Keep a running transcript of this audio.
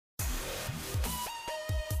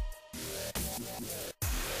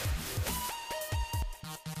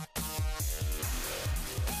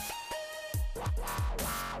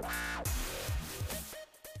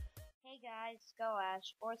guys, Skull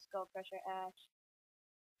Ash or Skull Crusher Ash,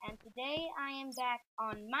 and today I am back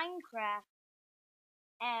on Minecraft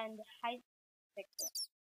and Hipixel.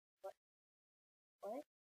 What? What?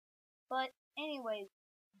 But anyways,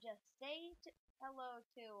 just say hello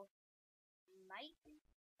to Mike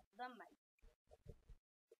the Mike.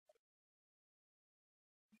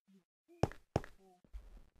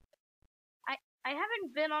 I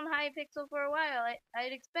haven't been on Hipixel for a while.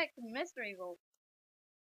 I'd expect mystery vault.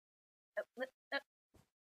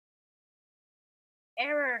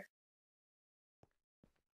 Error.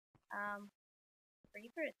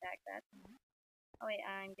 Creeper attack that. Oh wait,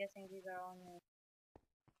 I'm guessing these are all new.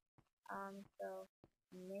 So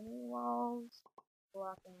mini walls,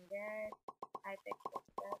 blocking dead, Hipixel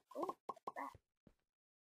dead. Oh, what's that?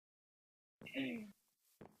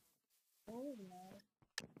 Oh no.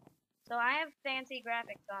 So I have fancy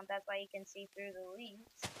graphics on, that's why you can see through the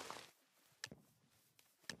leaves.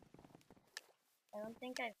 I don't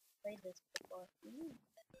think I've played this before. Ooh.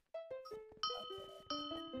 Okay.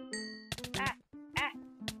 Ah! Ah!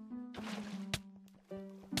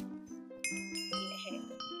 Yeah.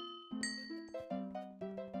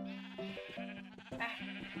 Ah.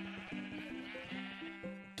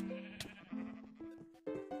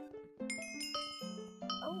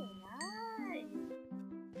 Oh, nice!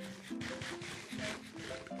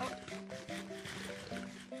 Oh.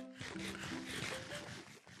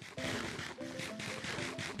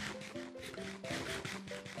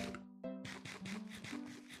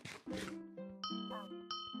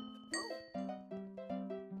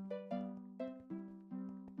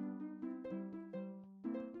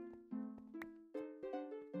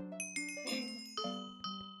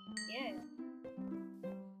 Yeah.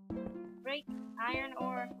 Break iron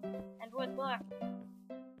ore and wood block.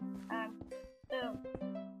 Boom.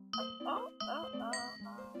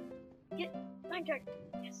 Get Minecraft.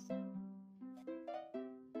 Yes.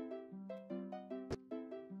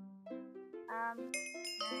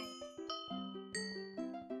 Nice.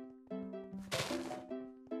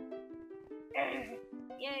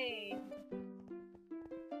 Yay.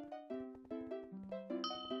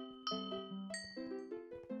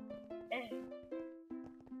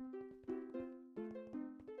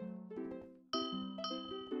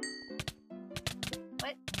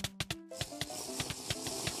 What?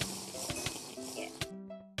 Yeah.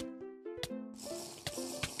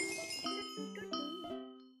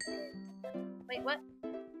 Wait, what?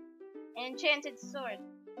 Enchanted sword.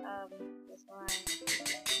 This one.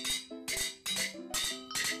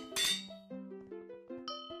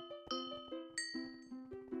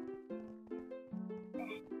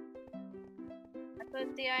 I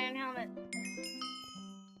put the iron helmet.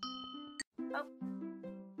 Oh.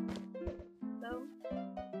 Go.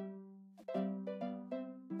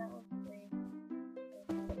 That was weird.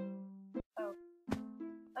 Oh.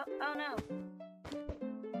 Oh no.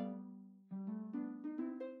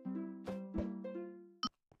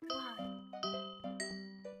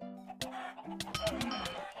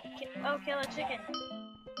 Kill a chicken.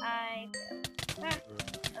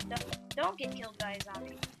 Don't get killed by a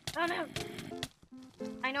zombie. Oh no!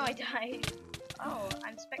 I know I died. Oh,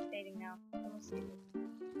 I'm spectating now. Let's see.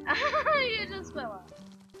 You just fell off.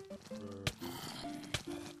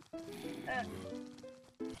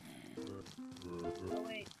 Oh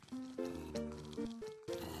wait.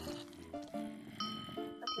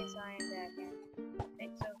 Okay, so I am back again. Okay,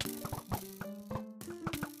 so.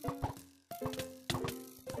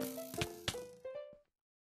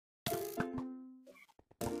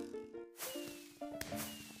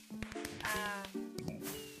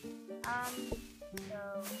 So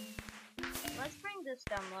let's bring this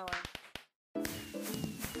down lower.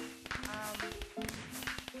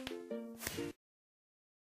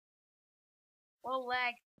 Whoa,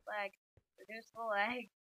 lag, reduce the lag.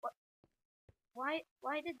 What?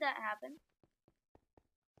 Why did that happen?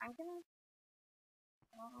 I'm gonna.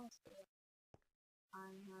 Oh, let's see.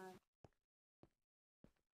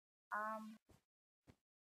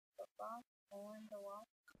 The box, on the wall.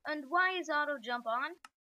 And why is auto jump on?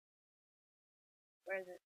 Where is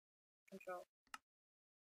it? Control.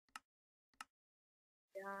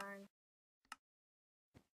 Done.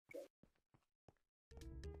 Good.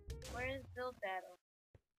 Where is build battle?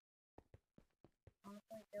 I want to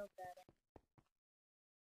play build battle.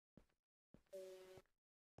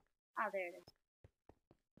 Ah, there it is.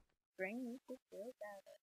 Bring me to build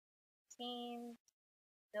battle. Teams.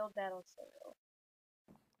 Build battle solo.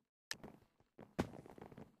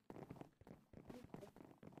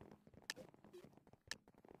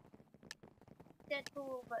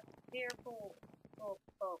 Deadpool, but fearful. Oh,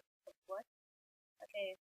 what?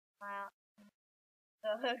 Okay,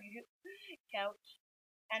 the couch,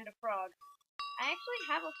 and a frog. I actually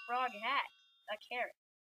have a frog hat. A carrot.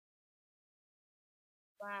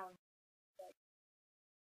 Wow.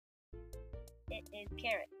 It is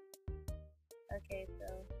carrot. Okay,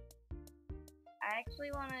 so I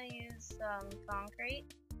actually want to use some concrete.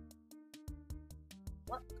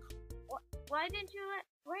 What? Why don't you let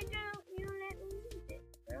me use it,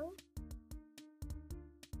 bro?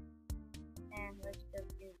 And let's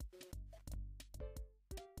just use these.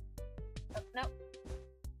 Oh, no.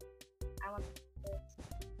 I want this.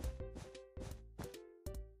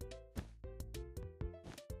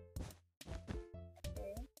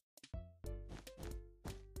 Okay.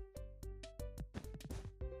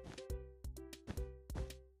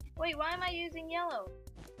 Wait, why am I using yellow?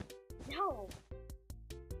 No.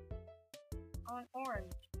 On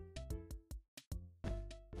orange.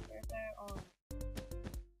 There's our orange.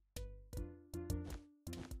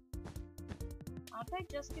 I'll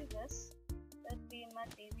just do this. That'd be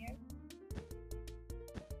much easier.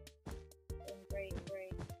 Great.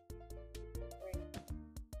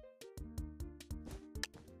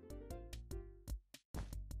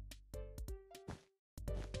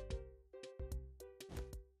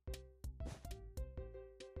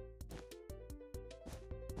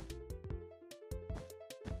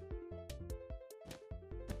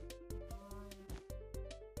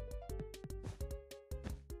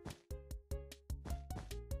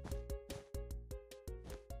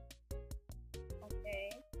 Okay.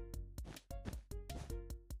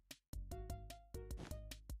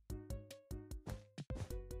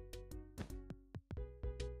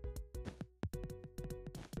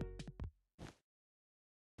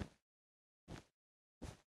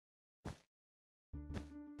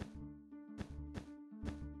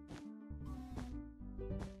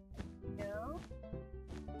 Go.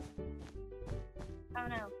 Oh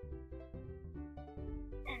no.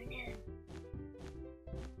 Oh no.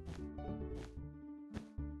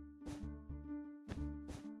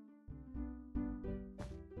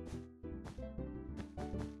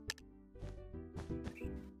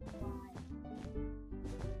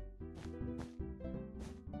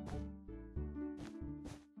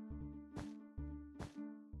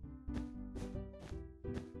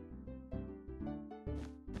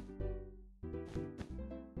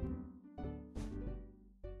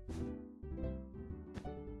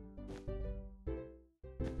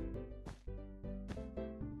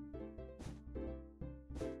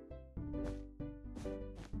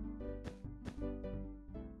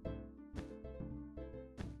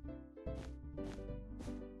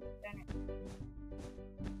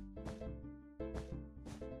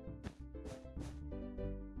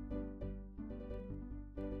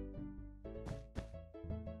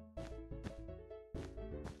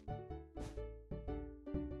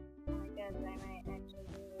 I might actually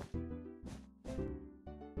do this.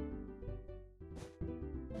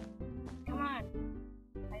 Come on!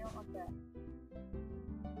 I don't want that.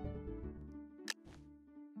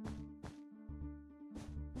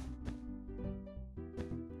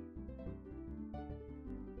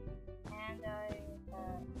 And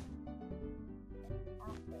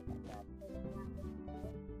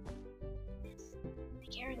the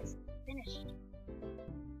carrot is finished.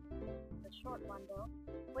 The short one though.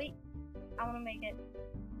 Wait! I want to make it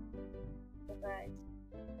besides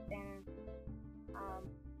then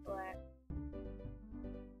black.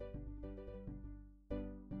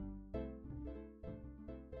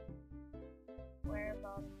 Where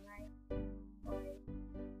bottom right, white,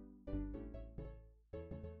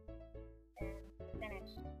 and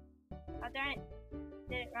finish. Oh darn it!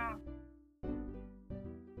 Did it wrong.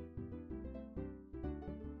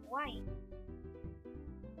 White.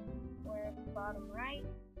 Where bottom right.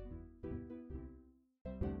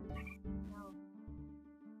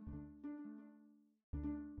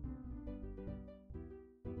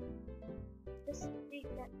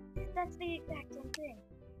 That's the exact same thing.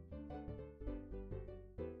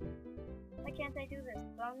 Why can't I do this?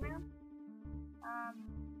 Wrong now?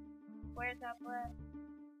 Where's up left?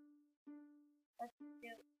 Let's do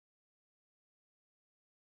it.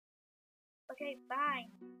 Okay, fine.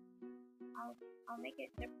 I'll make it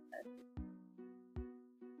different.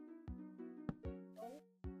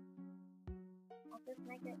 I'll just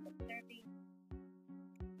make it a derby.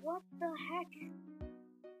 What the heck?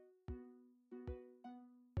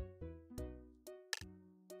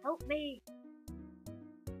 Help me!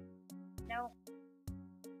 No.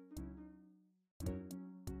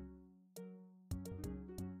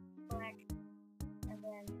 Black. And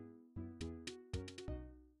then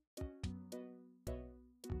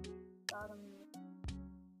bottom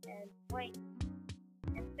and white.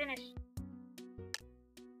 And finish.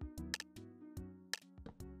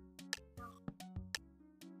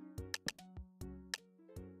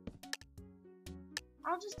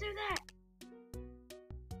 I'll just do that.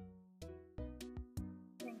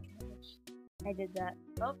 Thank gosh. I did that.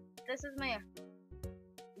 Oh, this is me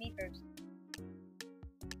first.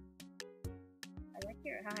 I like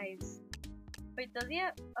your eyes. Wait, does he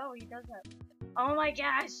have? Oh, he does have. Oh my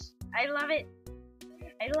gosh! I love it!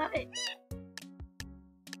 I love it!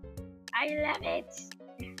 I love it!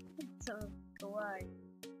 So kawaii.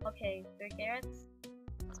 Okay, 3 carrots.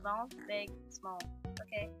 Small, big, small.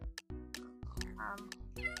 Okay.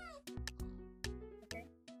 Okay.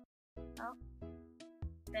 Oh.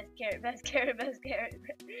 Best carrot, best carrot, best carrot.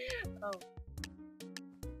 Oh.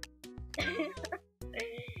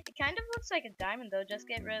 It kind of looks like a diamond though. Just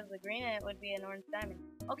get rid of the green and it would be an orange diamond.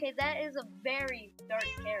 Okay, that is a very dark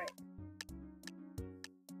carrot.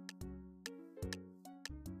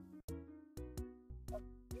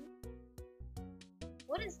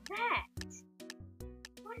 What is that?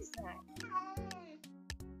 What is that?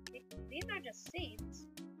 These are just seeds.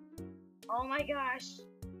 Oh my gosh.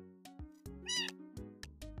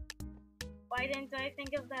 Why didn't I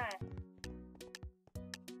think of that?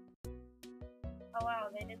 Oh wow,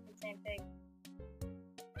 they did the same thing.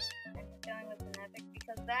 I'm just going with an epic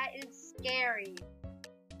because that is scary.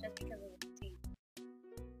 Just because of the seed.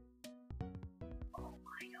 Oh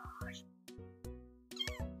my gosh.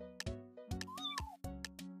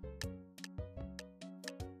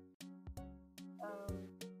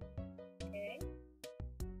 Okay.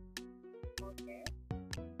 Okay.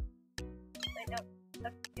 Wait, no.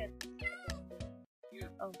 That's good.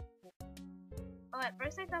 Oh. Oh, at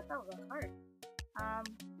first I thought that was a heart.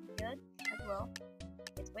 Good as well.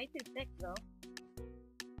 It's way too thick though.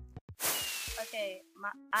 Okay,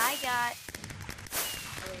 I got.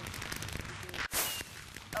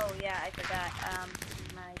 Oh yeah, I forgot.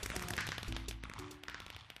 My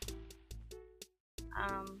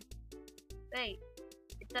wait.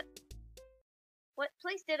 It's a. What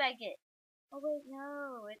place did I get? Oh wait,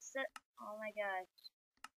 no. It's a. Oh my gosh.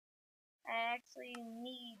 I actually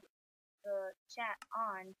need the chat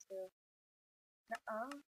on to.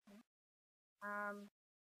 Oh.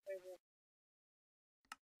 Where is it?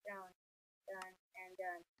 Down, done, and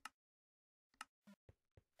done.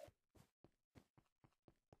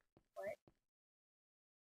 What?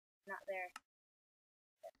 Not there.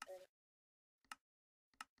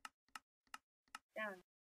 Down.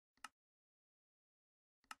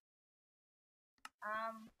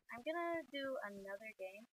 I'm gonna do another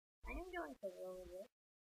game. I am going to lower this,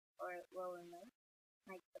 or lower mode.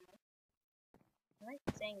 Make the most. I like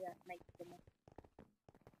saying that, make the most.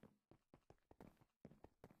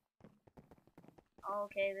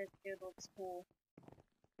 Okay, this dude looks cool.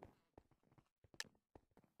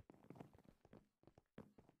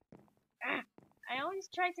 I always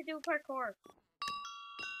try to do parkour.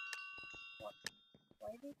 What?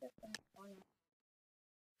 Why did this thing spawn?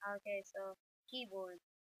 Okay, so keyboard,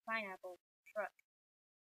 pineapple, truck,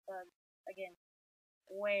 bug, again,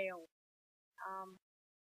 whale,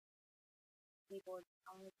 keyboard, I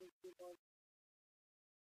want to do keyboard.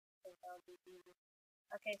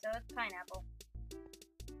 Okay, so it's pineapple.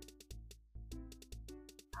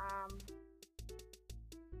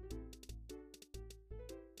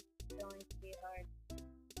 Going to be hard.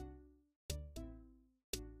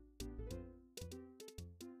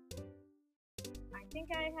 I think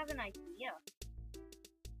I have an idea.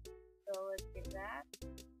 So let's get that.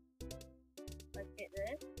 Let's get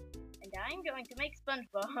this. And I'm going to make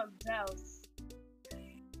SpongeBob's house.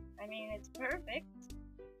 I mean, it's perfect.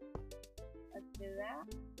 Let's do that.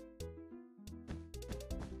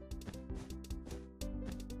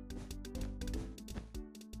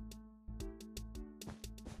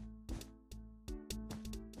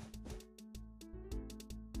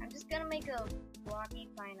 I'm just gonna make a blocky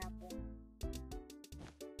pineapple.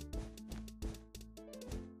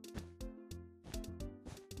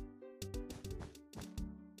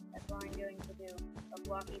 That's what I'm going to do. A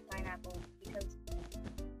blocky pineapple. Because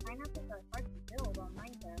pineapples are hard to build on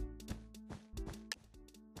Minecraft.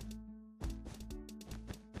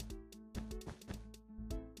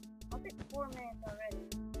 I'll take 4 minutes already.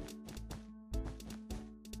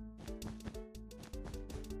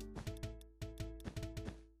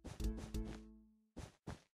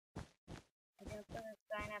 I'm gonna put a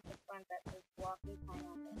sign at the front that says blocky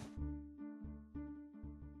pineapple.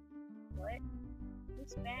 What? Who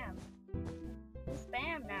spam? Who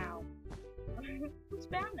spam now? Who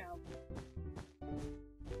spam now?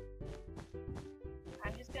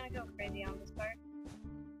 I'm just gonna go crazy on this part.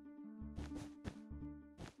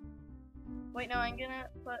 Wait, no, I'm gonna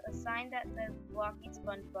put a sign that says blocky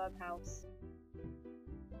SpongeBob house.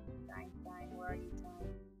 Sign, where are you,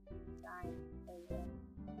 sign? Sign, there you go.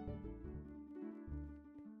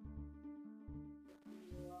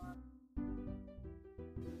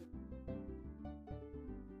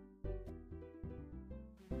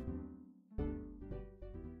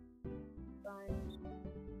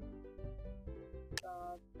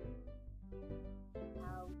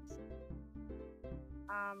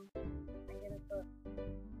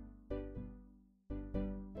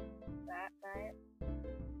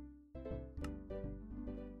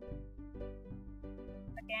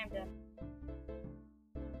 I'm done.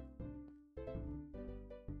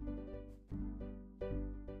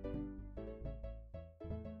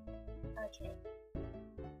 Okay.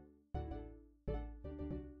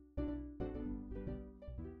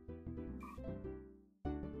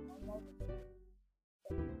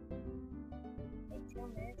 Wait 2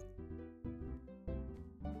 minutes.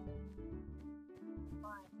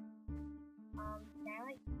 Fine. Can I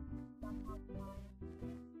like somehow find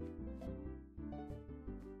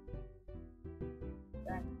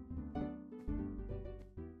that?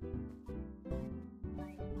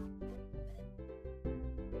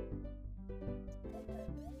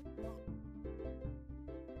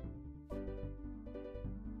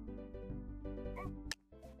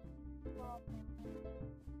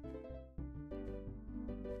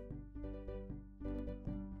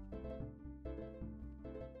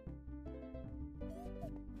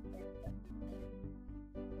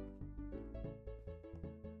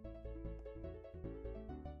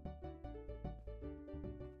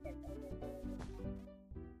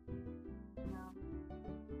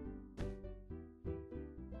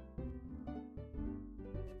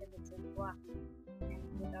 Block and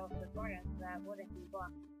without the corner that wouldn't be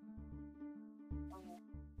blocked. Okay.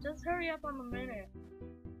 Just hurry up on the minute.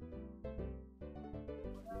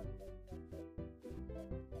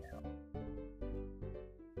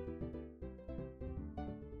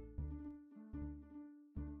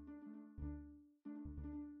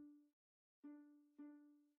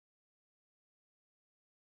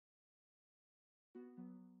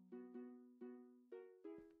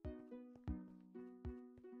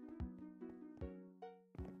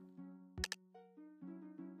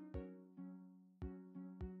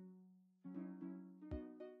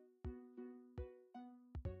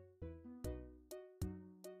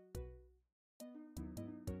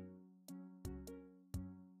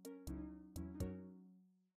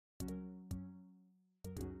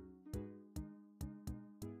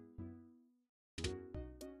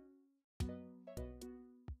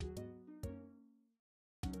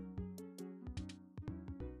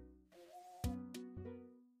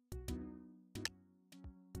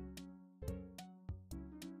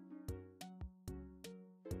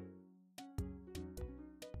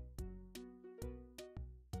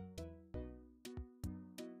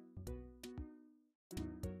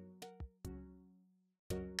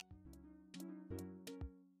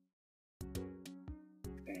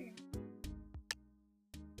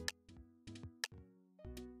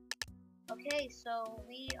 Okay, so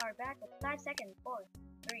we are back with 5 seconds. 4,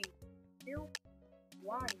 3, 2,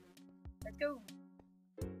 1. Let's go.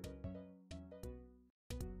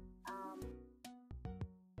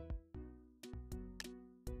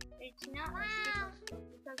 It's not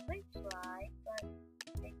because they tried, but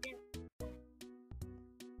they didn't.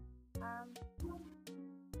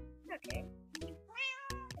 It's okay.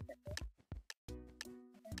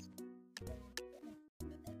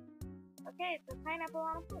 Okay, it's a pineapple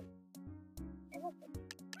on a fruit. And look at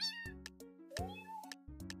Mewtwo.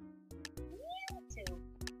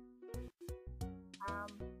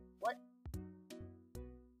 What?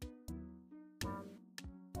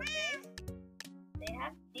 Okay. They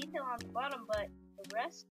have detail on the bottom, but the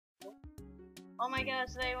rest? Oh my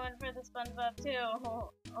gosh, they went for the SpongeBob too.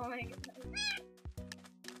 Oh my god.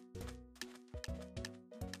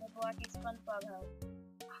 The blocky SpongeBob house.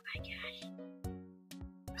 Oh my gosh.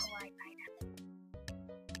 Oh, I pineapple.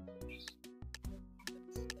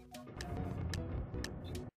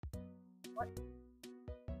 What?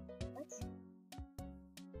 Let's see.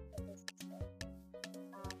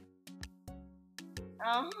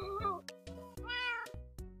 Oh,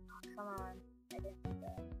 come on. I didn't do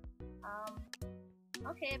that.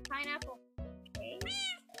 Okay, pineapple. Okay.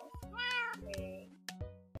 Okay.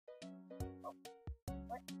 Oh,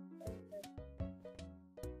 what?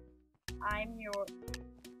 I'm your.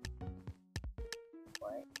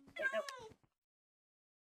 What? Wait, no.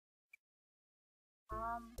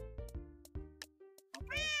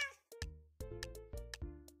 Okay.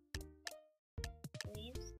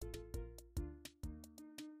 Please.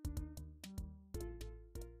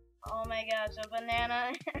 Oh my gosh, a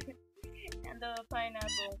banana and a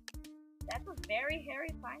pineapple. That's a very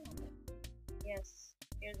hairy pineapple. Yes,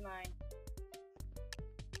 here's mine.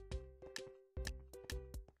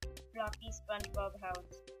 Blocky SpongeBob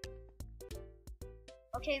house.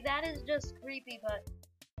 Okay, that is just creepy, but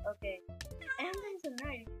okay. And there's a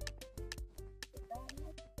knife. Is that a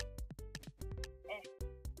knife? Eh.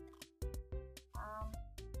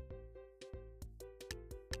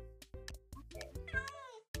 Okay.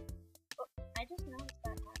 Oh, I just noticed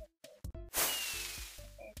that habit.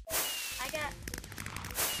 Okay, so I got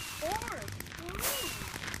 4. Ooh.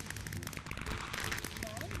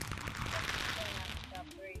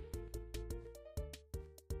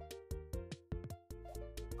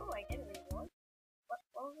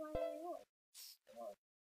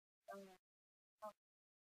 somewhere. Oh.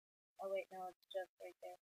 Oh wait, no, it's just right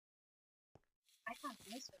there. I can't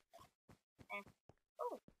miss it.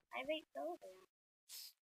 Oh, I ate those.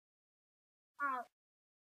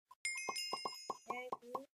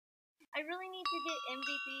 VIP. I really need to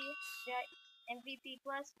get MVP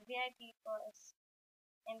plus, VIP plus,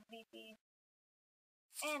 MVP,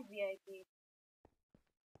 and VIP.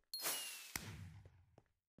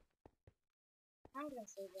 I'm gonna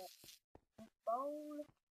say that. Bowl,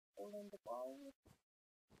 hold in the bowl.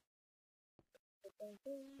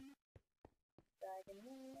 Dragon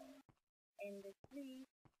and the tree.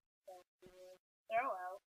 Throw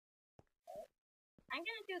out. Okay. I'm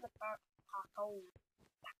gonna do the parkour. Oh,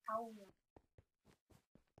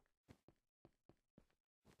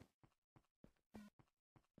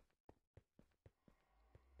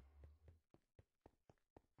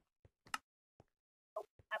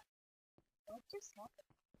 up. What just happened?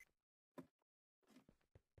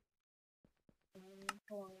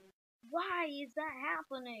 Why is that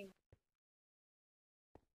happening?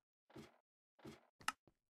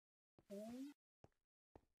 Boing,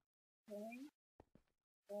 boing,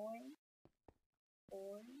 boing,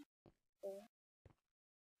 boing, boing,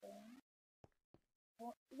 boing.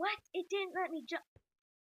 What? It didn't let me jump.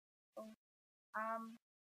 Oh, um.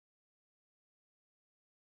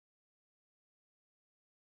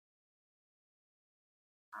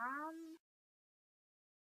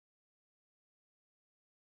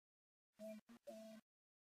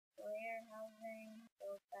 Player housing,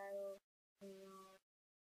 build battle,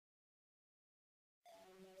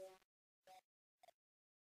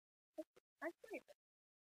 let's play this.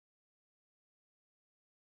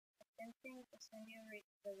 Attempting to send you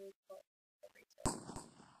the resource.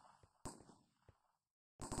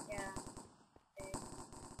 Yeah, okay.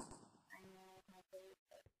 I know how to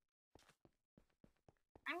resource.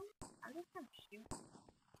 I'm just gonna shoot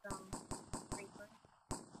some creepers.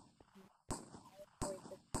 Oh wait,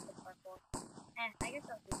 this is the parkour. I guess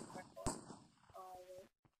I'll do the parkour. Oh wait.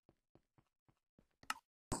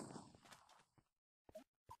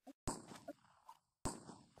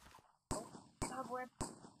 Oh, cobweb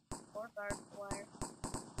or barbed wire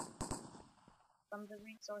from the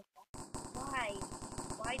resource box. Why?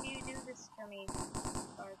 Why do you do this to me,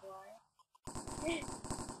 barbed wire?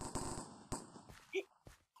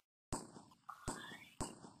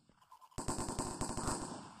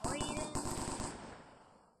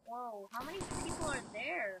 Whoa, how many people are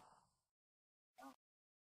there? Oh.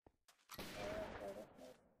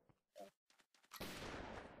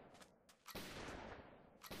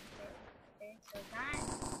 Okay, so time.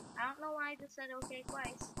 I don't know why I just said okay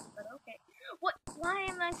twice, but okay. What? Why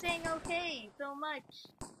am I saying okay so much?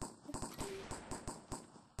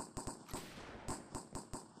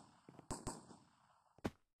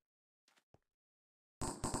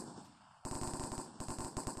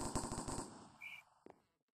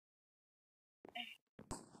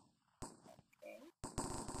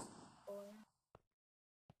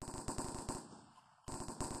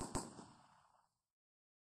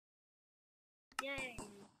 Yay!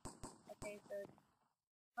 Okay, so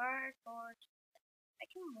fire torch. I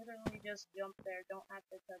can literally just jump there, don't have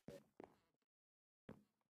to touch it.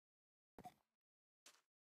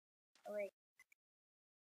 Oh wait.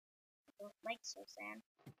 I don't like so sand.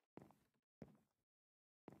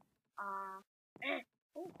 Oh, I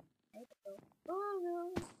need to go. Oh,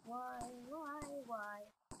 why?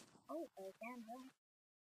 Oh, I can jump.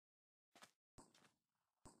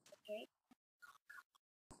 Okay.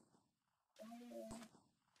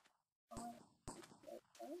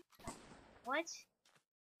 What?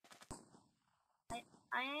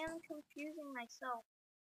 I am confusing myself.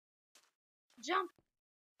 Jump!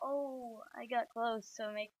 Oh, I got close,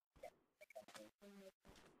 so make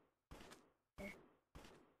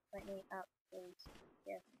let me up, please.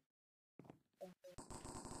 Yes.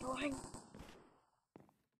 Boing!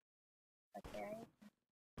 Okay.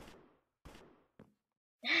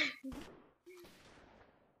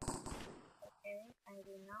 Okay, I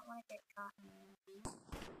do not want to get caught in anything.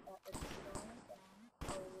 That is slowing down a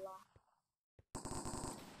lot.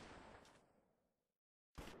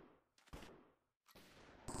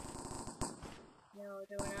 No,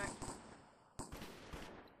 do not.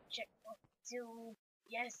 Check what do.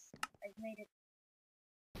 Yes, I've made it.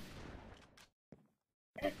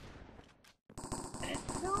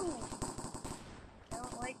 No! I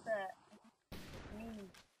don't like that. It's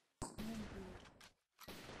mean.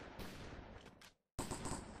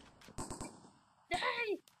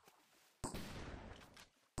 Die!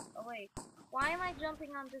 Oh wait, why am I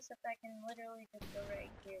jumping on this if I can literally just go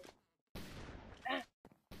right here?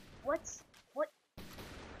 What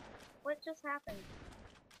just happened?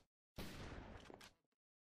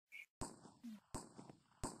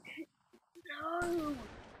 No!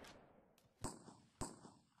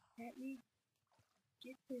 Let me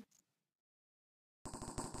get this. Can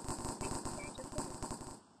I just get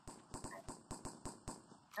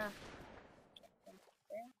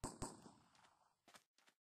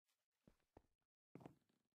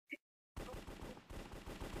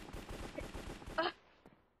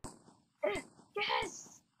it?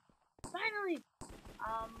 Yes! Finally!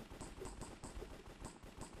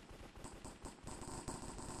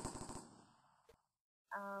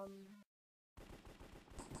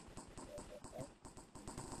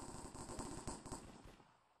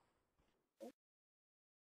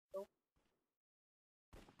 Oh,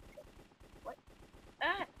 what?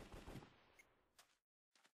 Ah!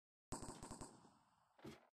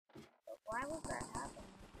 Why was that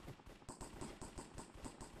happening?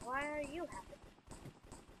 Why are you happening?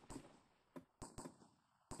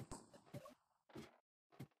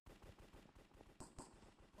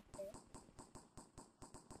 Okay.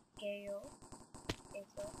 Gale. Okay,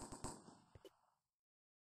 so.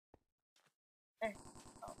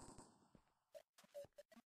 Oh.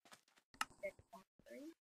 Check point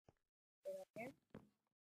 3. Get up here.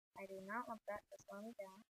 I do not want that to slow me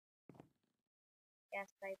down.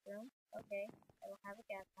 Gas pipe room. Okay. I don't have a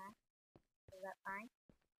gas mask. Is that fine?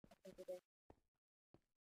 I think it is.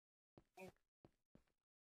 And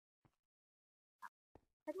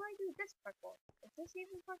how do I do this parkour? Is this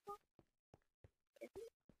even parkour? Is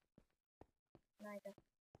it? No, I don't.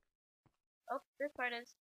 Oh, this part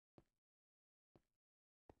is.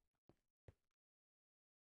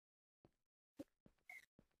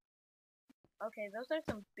 Okay, those are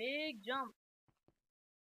some big jumps.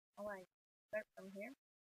 Oh, I start from here?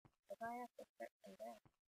 If I have to start from there.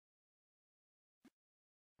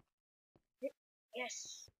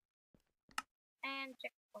 Yes! And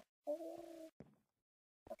checkpoint 4.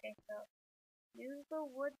 Okay, so use the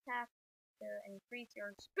wood path to increase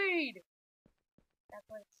your speed! That's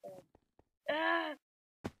what it said. Ah!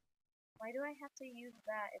 Why do I have to use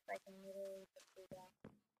that if I can literally just do that?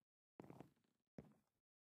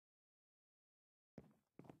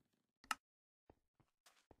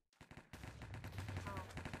 Oh.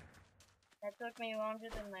 That took me longer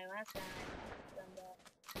than my last time I done that.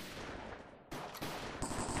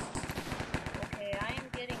 Okay, I am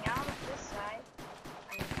getting out of this side.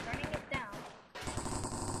 I am turning it down.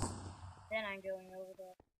 Then I'm going over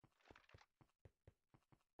there.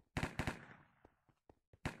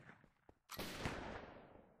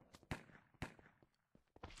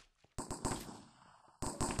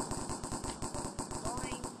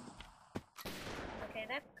 Going. Okay,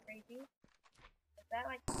 that's crazy. Is that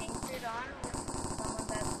like painted on with someone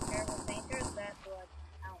that's a terrible painter? Is that what?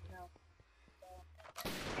 I don't know. So,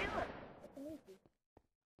 hey look! It's an easy.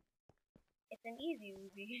 It's an easy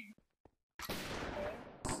movie. Okay.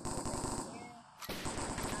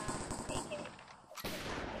 AK.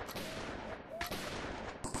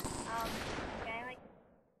 Can I like...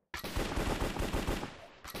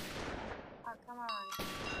 Oh, come on.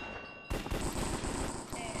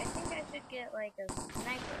 Hey, I think I should get like a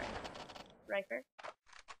sniper. Riper.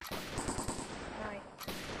 Alright.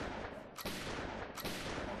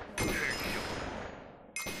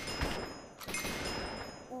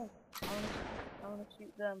 Oh, I wanna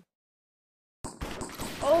shoot them.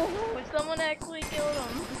 Oh, someone actually killed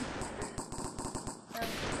him.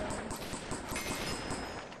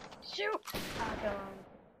 Shoot! Ah, come on.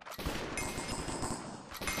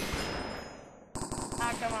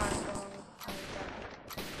 Ah, come on, come on.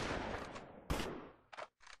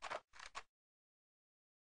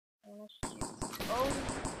 I wanna shoot. Oh!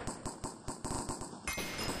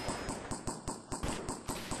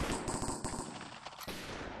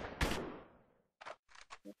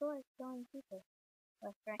 People are killing people.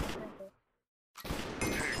 Left, right, and center.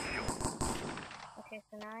 Okay,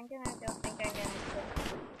 so now I'm gonna go think I'm gonna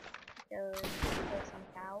kill some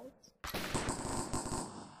cows.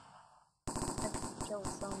 Let's kill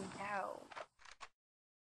some cows.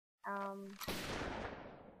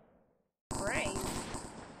 Brave?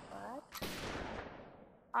 What?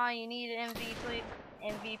 Oh, you need MVP.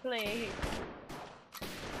 MVP.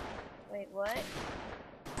 Wait, what?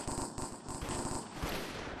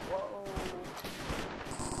 Whoa.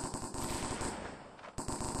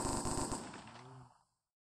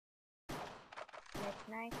 Next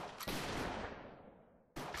knife.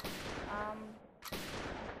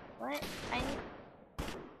 What? I need...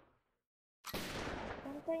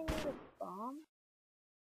 Don't I need a bomb?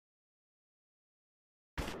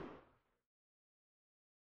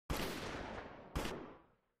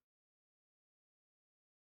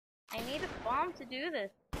 I need a bomb to do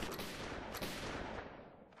this.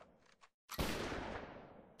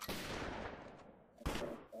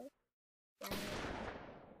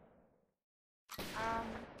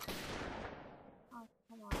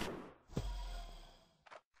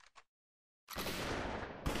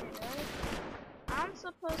 I'm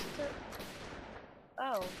supposed to...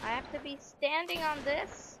 Oh, I have to be standing on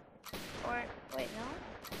this? Or, wait, no?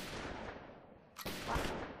 What?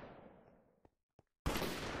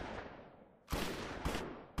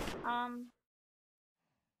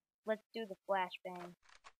 Let's do the flashbang.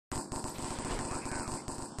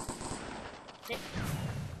 Did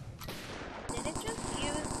it just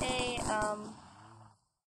use a, oh.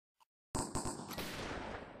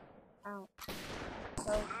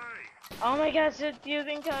 Oh my gosh, it's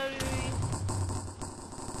using Call of Duty.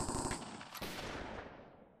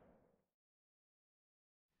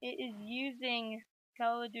 It is using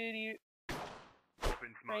Call of Duty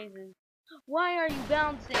phrases. Why are you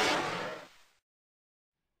bouncing?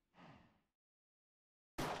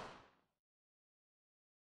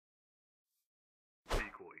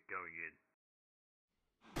 Decoy going in.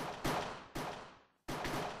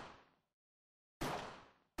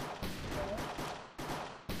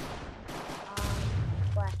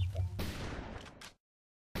 Flashbang.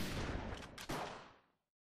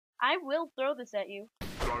 I will throw this at you.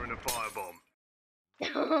 Throwing a firebomb.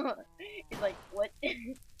 He's like, what?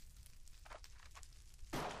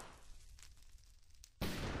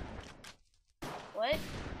 What?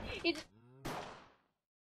 He just...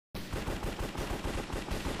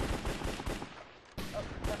 Oh,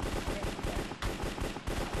 what?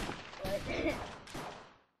 What?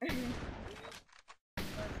 I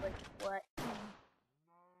was like, what?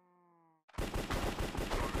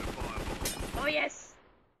 Oh yes!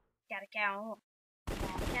 Gotta count.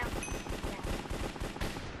 Gotta count.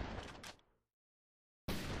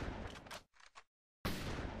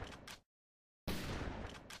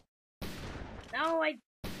 No, I...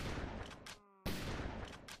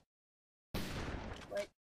 What?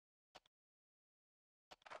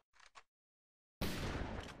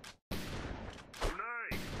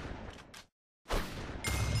 Grenade!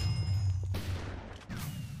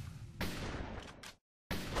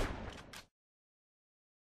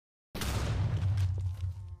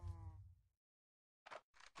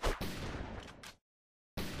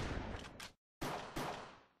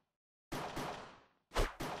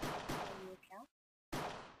 Can you count?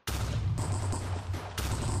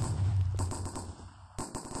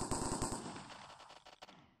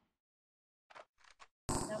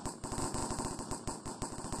 Nope.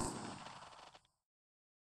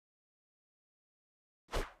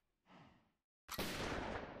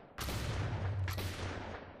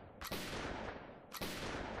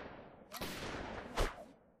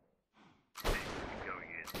 Decoy going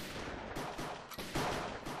in.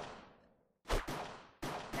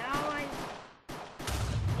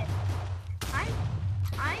 Yes.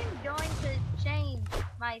 I am going to change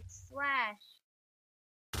my slash,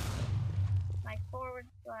 my forward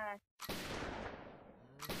slash,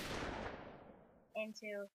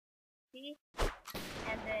 into C,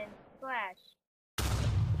 and then slash.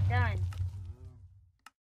 Done.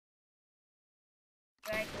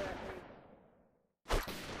 Drag directly.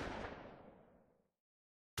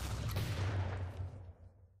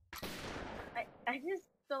 I just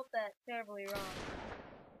spelled that terribly wrong.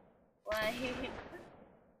 Like...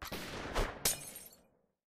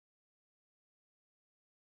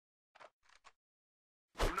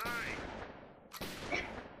 Grenade!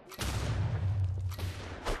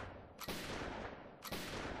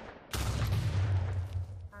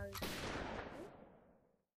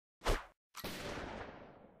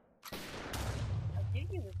 I'll shoot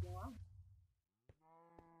you if you want.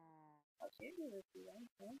 I'll shoot you if you want.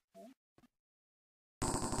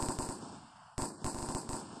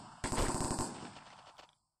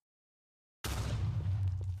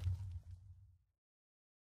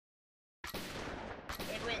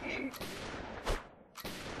 It went.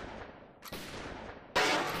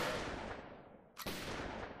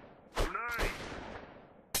 Grenade!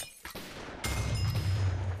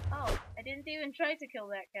 Oh, I didn't even try to kill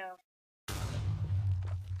that cow.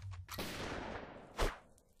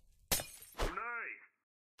 Grenade!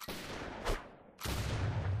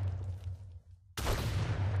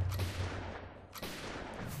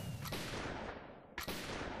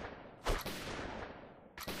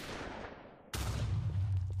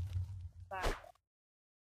 Fire.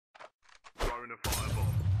 Throwing a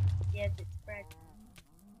firebomb. Yes, it spread.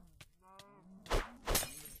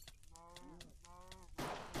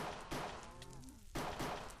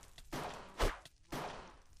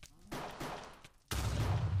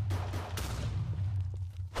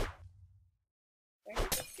 Where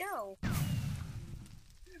did it go?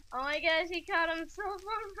 Oh my gosh, he caught himself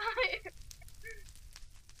on fire!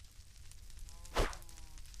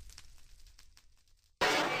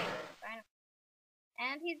 Okay, fine.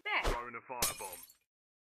 And he's back. Throwing a firebomb.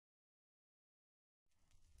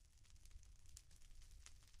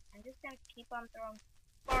 I'm just gonna keep on throwing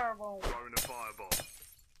fireballs. Throwing a fireball.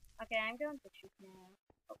 Okay, I'm going to shoot now.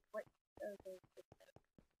 Oh, what? Okay.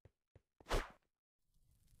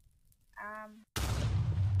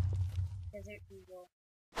 Desert Eagle.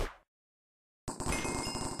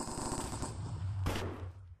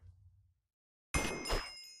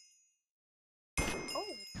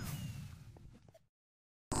 Oh!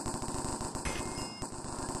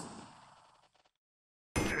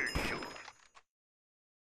 Headshot.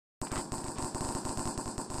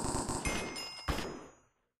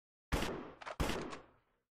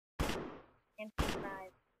 MP5.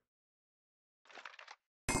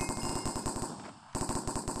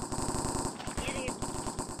 Get it!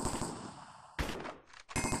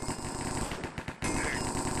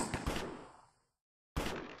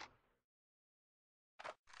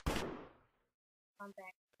 I'm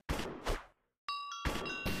back.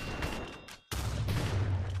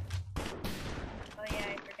 Oh yeah,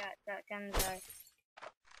 I forgot shotguns are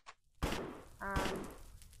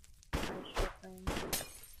short range.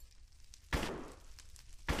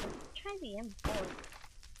 Let's try the M4.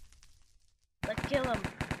 Let's kill him.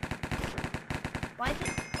 Why is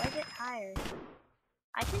it higher?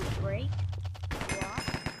 I can break block.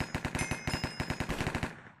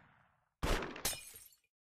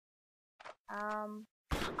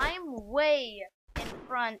 I'm way in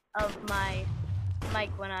front of my mic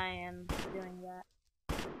when I am doing that.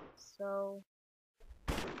 So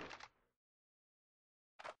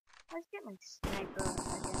let's get my sniper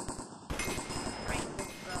again. Let's break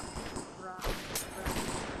this rock.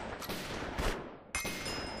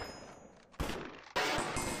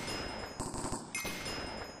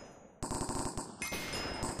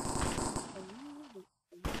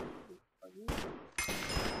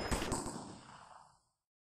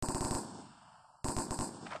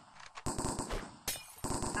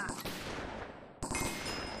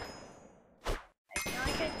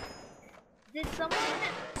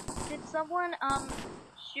 Did someone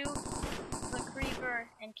shoot the creeper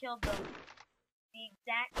and killed them the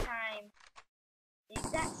exact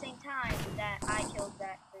same time that I killed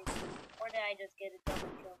that creeper? Or did I just get a double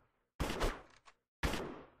kill?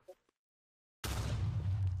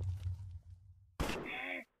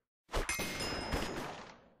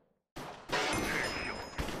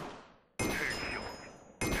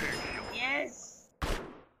 Yes!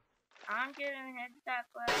 I'm getting headshot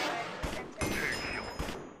flashlight.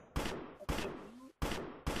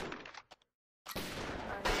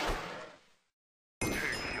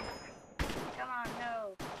 Come on, no.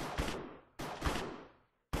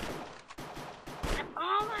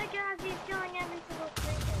 Oh my god, he's killing every single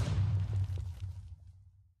creature.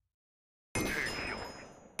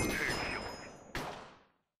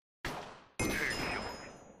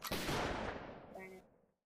 Darn it.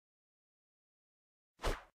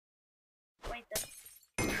 Wait, I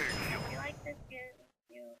feel like this gives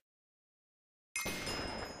you. I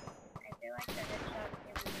feel like the headshot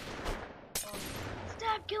gives you. Oh.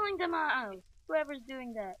 Stop killing them all! Whoever's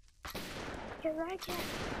doing that. Because I can't.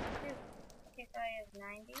 Dude. Okay, so I have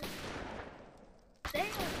 90. They are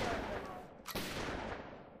killing them all.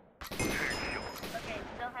 Okay,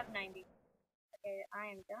 still have 90. Okay, I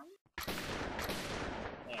am done.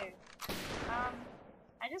 Here.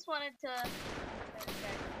 I just wanted to.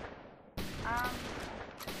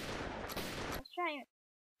 Let's try and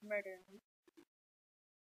murder him.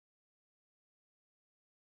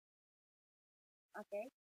 Okay.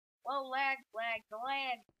 Whoa, lag.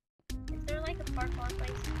 Is there like a parkour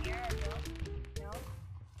place here as well? No?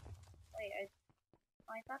 Wait,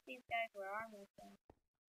 I thought these guys were armor things.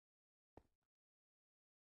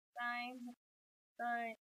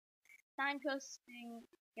 Signposting,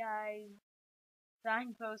 guys.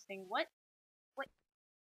 Signposting. What? Wait.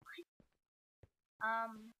 What?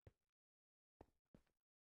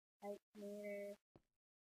 Type meter.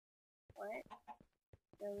 What?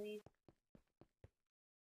 Delete.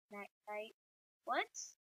 Snack type. What?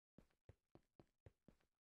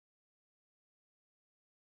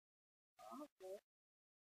 Okay.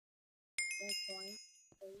 Point.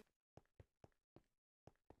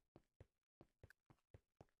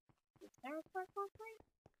 Is there a parkour place?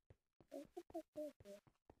 Where's the parkour place?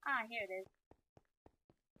 Ah, here it is.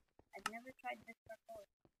 I've never tried this parkour.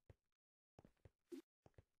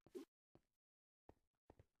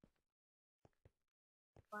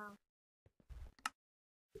 Wow.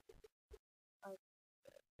 Oh.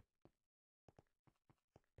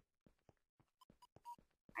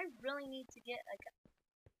 I really need to get like a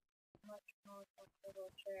much more comfortable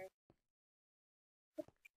chair.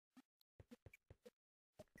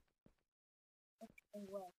 And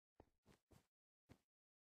well.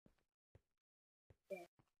 There.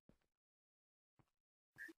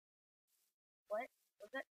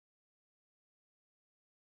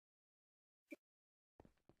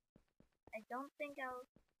 don't think I was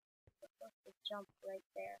supposed to jump right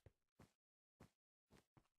there.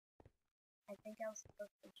 I think I was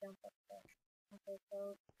supposed to jump up there. Okay,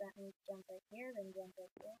 so that means jump right here, then jump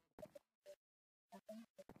right here. Nothing,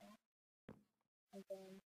 like that. And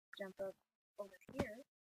then jump up over here.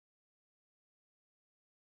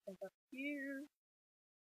 Jump up here.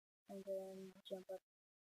 And then jump up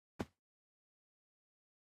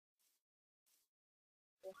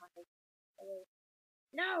behind. Oh,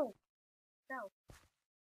 no! No!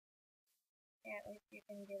 Yeah, at least you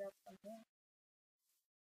can get up from here.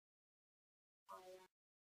 Oh, yeah.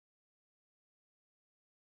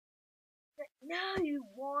 No, you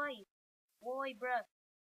why? Why, bruh?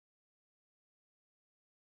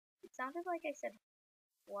 It sounded like I said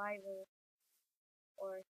why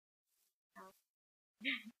or no.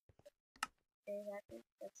 Okay,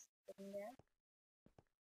 that's sitting there.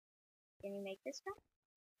 Can you make this jump?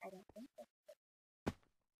 I don't think so.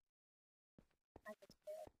 I just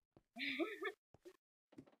failed.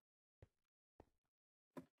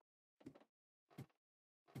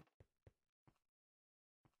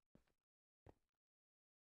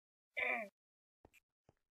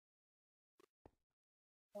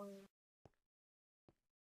 Boing.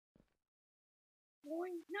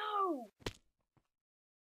 Boing, no!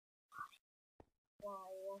 Why?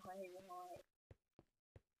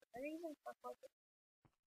 Is there even stuff like it?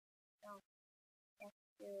 No. Yes,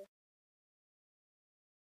 do.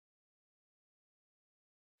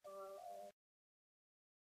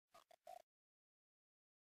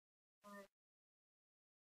 One,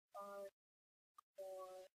 five,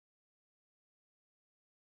 four.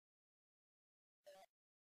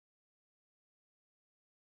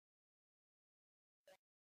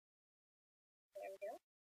 There we go.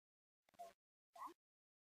 That.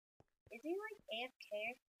 Is he like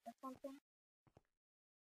AFK or something?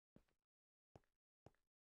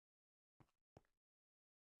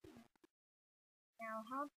 Now,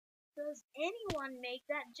 how does anyone make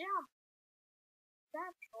that jump?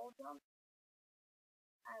 That troll jump?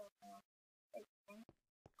 I don't know.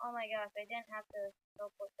 Oh my gosh, I didn't have to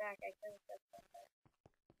teleport back. I could have just done that.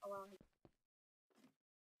 Allow me.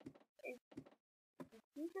 Is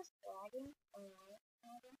he just lagging? Or not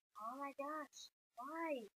lagging? Oh my gosh.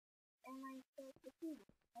 Why am I so icky?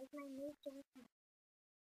 Why is my move so icky?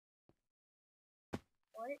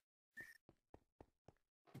 What?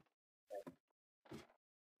 Wait.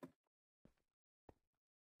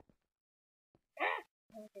 Ah!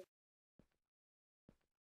 Okay.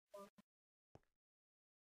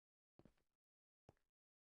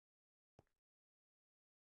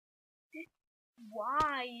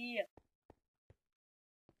 Why?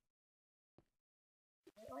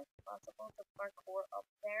 Is it like possible to parkour up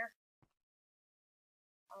there?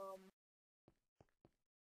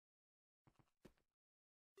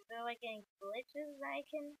 Is there like any glitches that I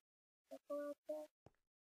can parkour up there?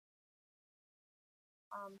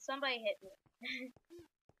 Somebody hit me.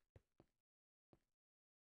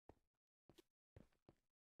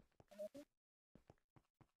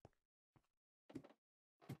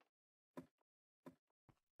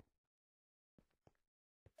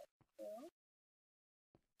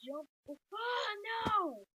 Jump. Oh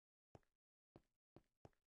no!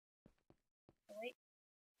 Wait,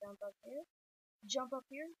 jump up here? Jump up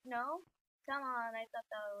here? No? Come on, I thought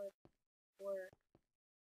that would work.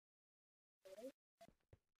 Wait.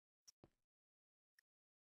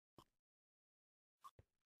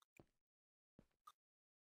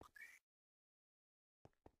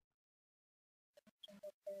 Jump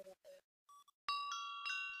up there, up there.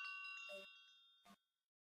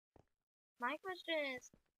 My question is,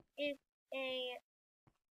 if a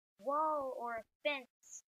wall or a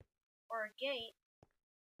fence or a gate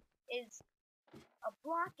is a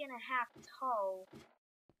block and a half tall,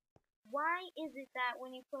 why is it that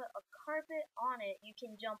when you put a carpet on it, you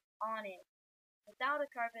can jump on it? Without a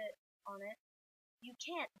carpet on it, you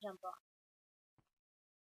can't jump on it.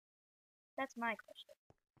 That's my question.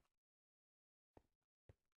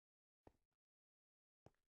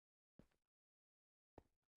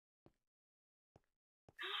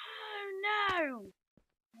 Oh no!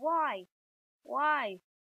 Why? Why?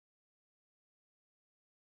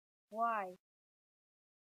 Why?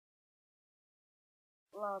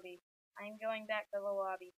 Lobby. I'm going back to the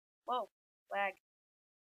lobby. Whoa, lag.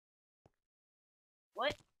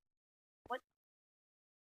 What? What?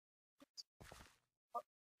 What?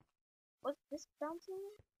 What's this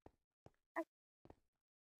bouncing?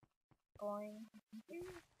 Going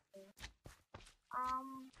here.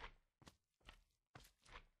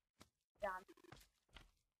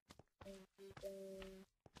 Done.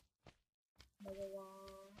 Another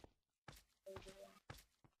one.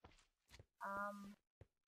 Um,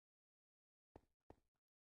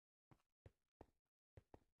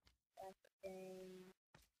 testing.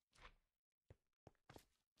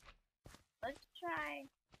 Let's try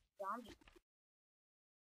zombie.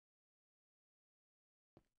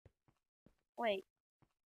 Wait.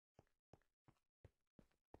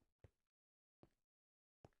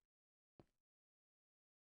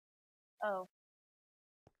 Oh,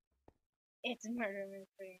 it's murder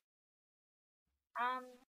mystery.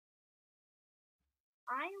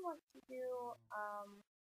 I want to do,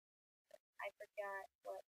 I forgot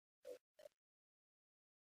what is it.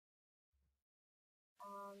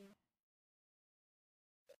 Um,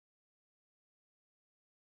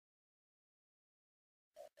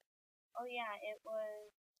 oh yeah, it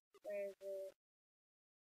was, where is it?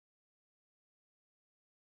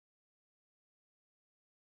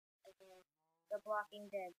 Okay. The Blocking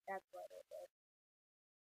Dead, that's what it was.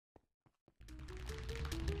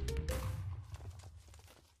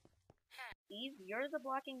 Steve, you're the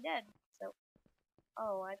Blocking Dead. So,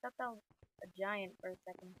 oh, I thought that was a giant for a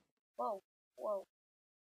second. Whoa, whoa.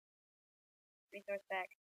 Resource back.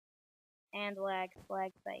 And lag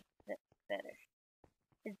spike. That's better.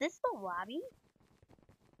 Is this the lobby?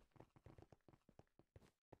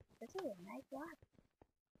 This is a nice lobby.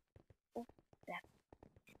 Oh, that.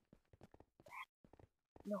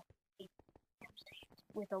 No, it's upstairs.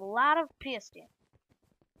 With a lot of pistons.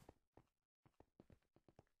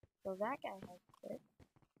 So that guy has quit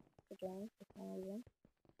the game for some reason.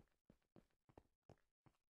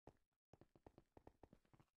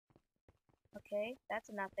 Okay,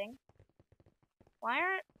 that's nothing. Why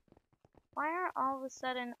are all of a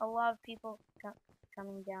sudden a lot of people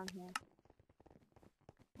coming down here?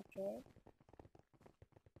 Okay.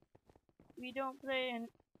 We don't play in.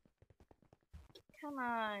 Come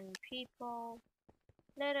on, people.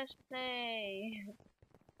 Let us play.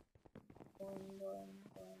 Boing, boing,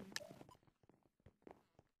 boing, boing.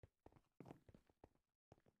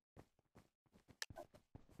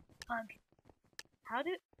 Pug. How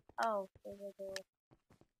do? Oh, there's a door.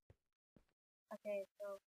 Okay,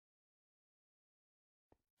 so.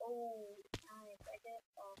 Oh, nice. I get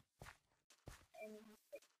in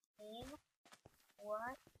 16.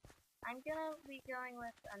 What? I'm gonna be going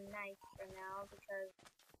with a knife for now because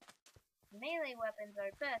melee weapons are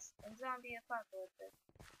best in zombie apocalypses.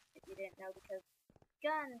 If you didn't know, because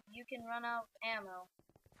guns you can run out of ammo,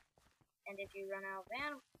 and if you run out of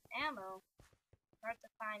ammo, it's hard to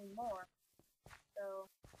find more. So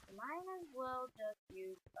might as well just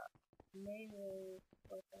use a melee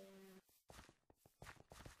weapon.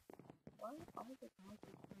 What? All the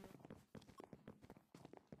zombies.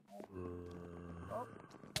 Oh,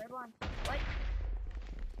 third one. What?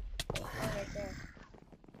 Oh, right there.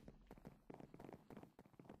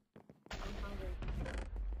 I'm hungry.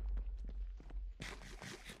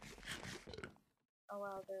 Oh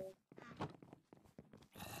wow, there's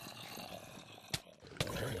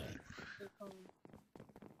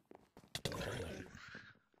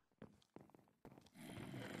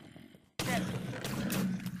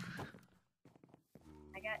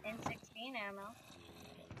I got N16 ammo.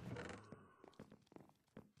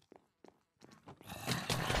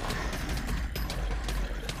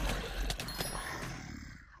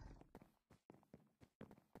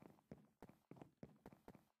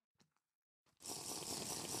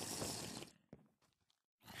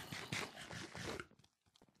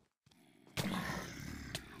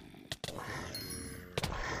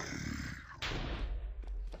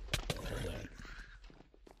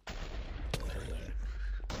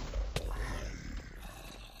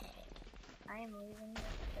 I am leaving this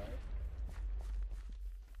place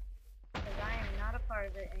because I am not a part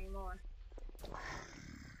of it anymore.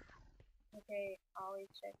 Okay, always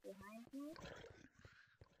check behind me.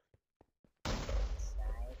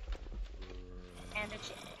 Side. And a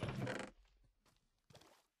chick.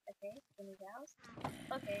 Okay, any house.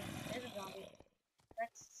 Okay, there's a zombie.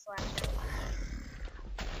 Let's slash him.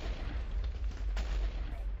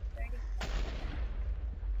 30.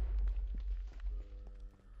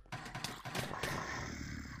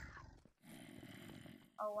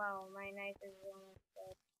 Oh wow, my knife is almost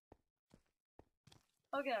dead.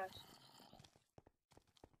 Oh gosh.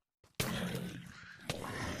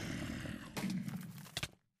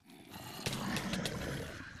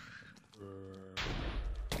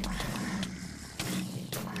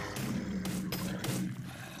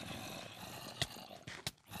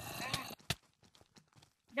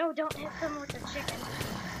 No, don't hit them with the chicken.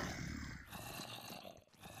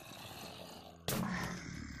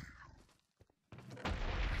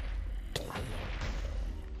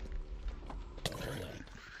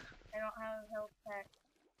 I don't have a health pack.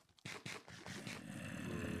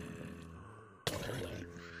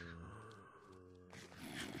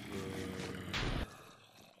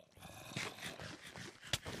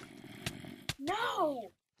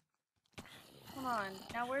 No! Come on.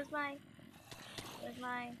 Now where's my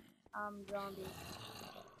zombie?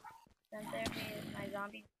 Then there is my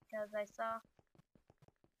zombie because I saw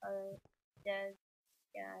a dead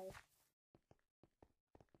guy.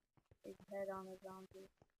 His head on a zombie.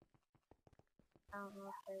 I don't know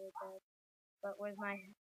if they were dead. But where's my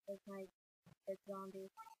dead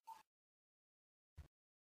zombie?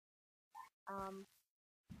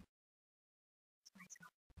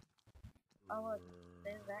 Oh look,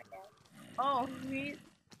 there's that guy. Oh, he's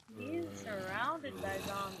surrounded by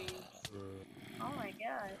zombies. Oh my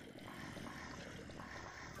god.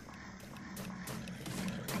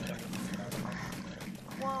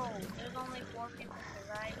 Whoa, there's only 4 people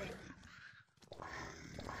surviving.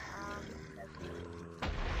 Let's see.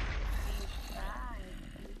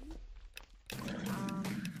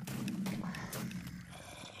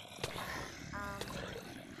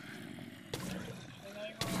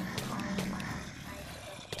 Enable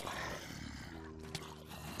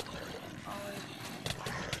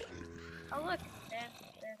oh look,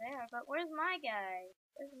 they're there, but where's my guy?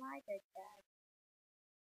 Where's my dead guy?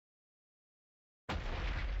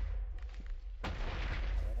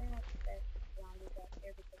 Zombies out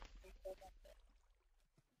here because we can't go back there.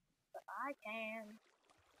 But I can.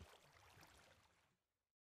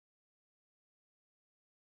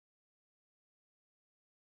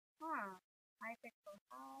 Huh. Hipixel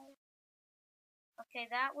high. Okay,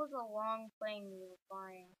 that was a long plane we were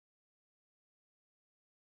flying.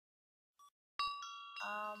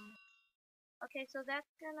 Okay, so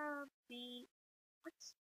that's gonna be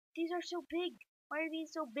what's these are so big. Why are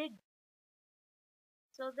these so big?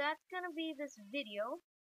 So that's gonna be this video.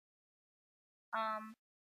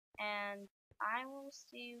 And I will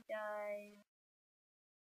see you guys,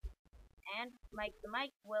 and Mike the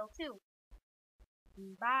Mike will too.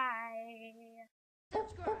 Bye.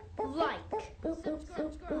 Subscribe, like,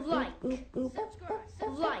 subscribe, like,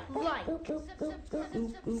 subscribe, like, subscribe,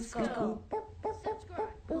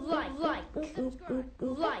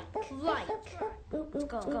 like,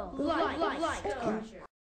 subscribe, like,